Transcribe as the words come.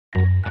So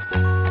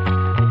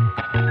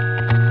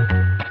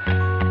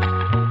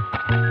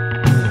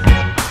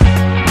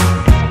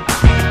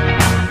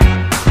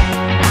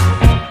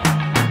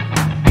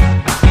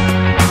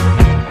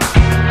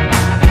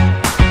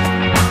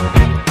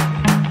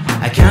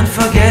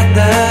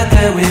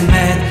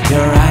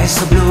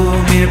blue,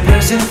 me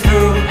pressing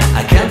through.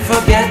 I can't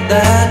forget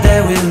the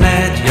day we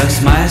met. Your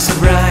smile so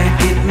bright,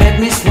 it made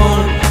me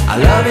swoon. Our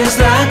love is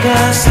like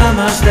a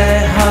summer's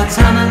day, hot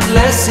and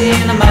endless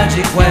in a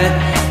magic way.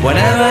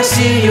 Whenever I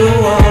see you,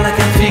 all I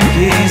can think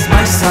is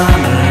my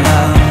summer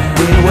love.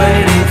 Been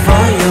waiting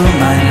for you,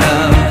 my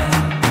love.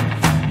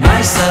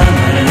 My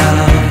summer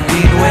love.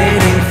 Been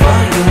waiting for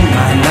you,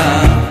 my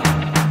love.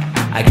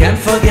 I can't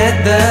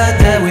forget the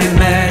day we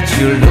met.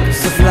 You looked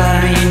so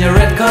fly in your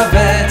red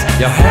Corvette.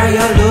 Your hair,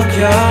 your look,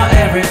 your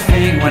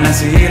everything. When I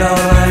see it all,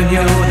 I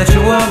knew that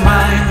you were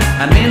mine.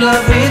 I'm in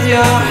love with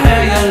your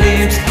hair, your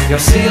lips, your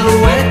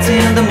silhouette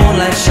in the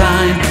moonlight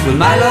shine. With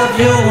my love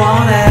you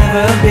won't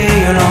ever be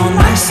alone.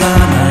 My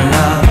summer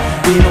love,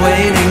 been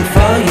waiting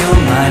for you,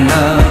 my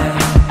love.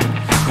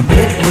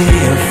 Completely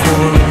a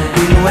fool,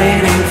 been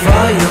waiting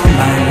for you,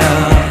 my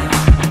love.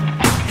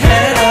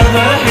 Head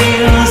over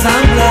heels,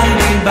 I'm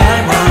blinded by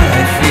what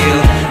I feel.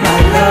 My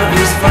love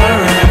is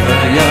forever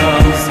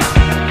yours.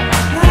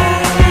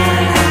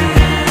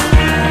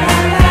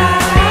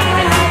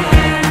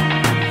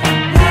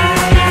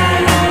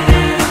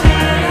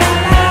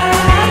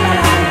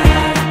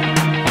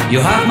 You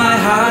have my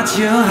heart,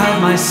 you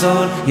have my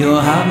soul, you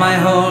have my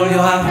whole,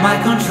 you have my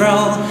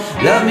control.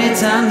 Love me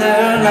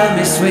tender, love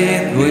me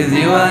sweet, with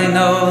you I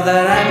know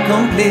that I'm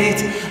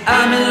complete.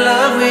 I'm in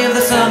love with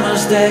the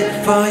summer's day,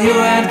 for you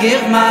I'd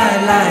give my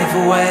life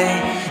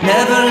away.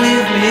 Never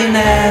leave me,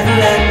 never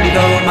let me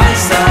go, my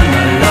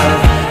summer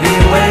love.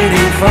 Been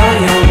waiting for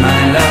you,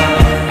 my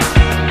love.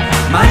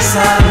 My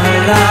summer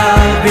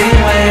love, been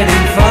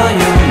waiting for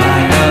you, my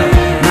love.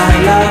 My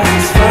love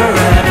is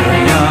forever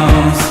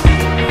yours.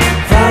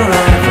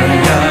 Forever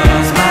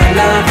yours, my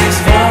love is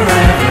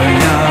forever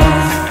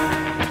yours.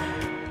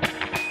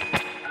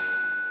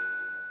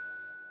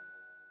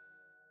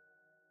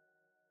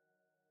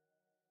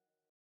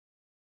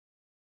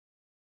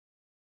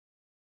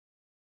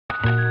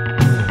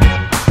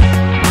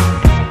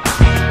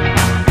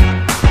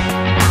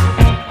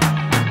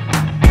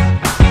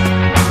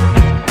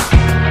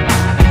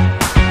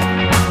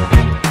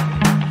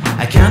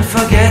 I can't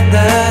forget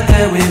the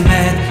day we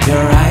met.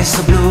 Your eyes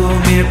so blue,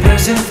 me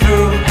pressing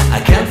through. I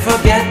can't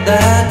forget the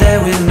day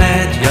we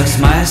met. Your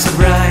smile so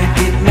bright,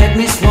 it made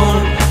me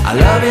swoon. Our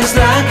love is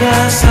like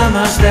a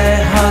summer's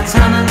day, hot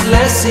and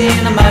endless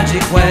in a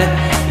magic way.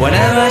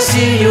 Whenever I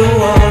see you,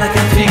 all I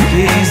can think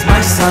is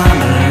my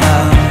summer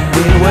love.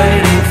 Been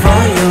waiting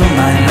for you,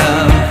 my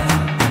love.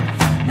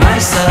 My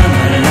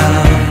summer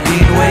love.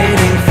 Been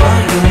waiting for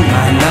you,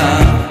 my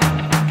love.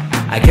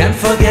 I can't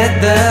forget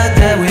the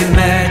day we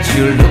met.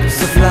 You looked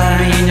so fly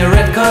in your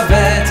red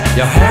Corvette.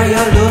 Your hair,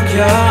 your look,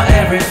 your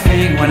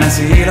everything. When I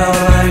see it all,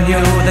 I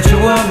knew that you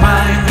were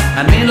mine.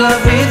 I'm in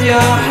love with your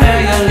hair,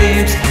 your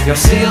lips, your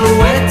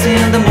silhouette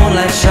in the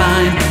moonlight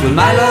shine. With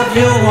my love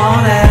you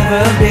won't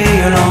ever be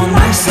alone.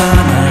 My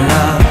summer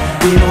love,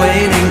 been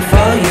waiting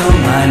for you,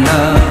 my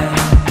love.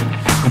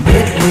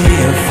 Completely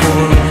a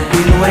fool,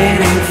 been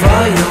waiting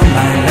for you,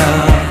 my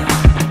love.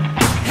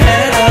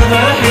 Head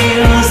over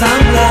heels,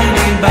 I'm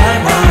blinded by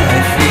what I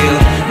feel.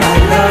 My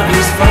love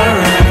is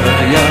forever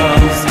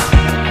yours.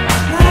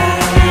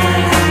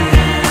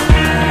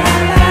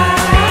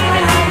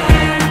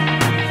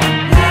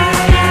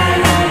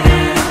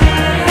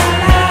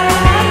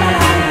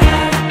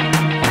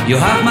 You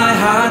have my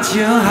heart,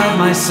 you have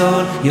my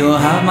soul, you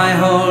have my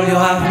whole, you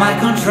have my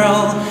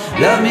control.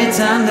 Love me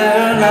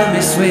tender, love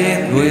me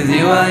sweet, with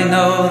you I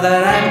know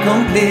that I'm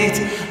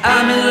complete.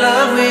 I'm in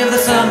love with the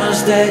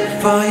summer's day,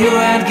 for you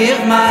I'd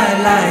give my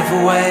life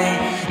away.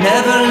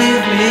 Never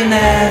leave me,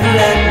 never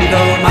let me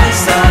go, my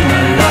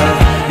summer love.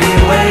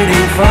 Been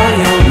waiting for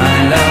you, my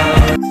love.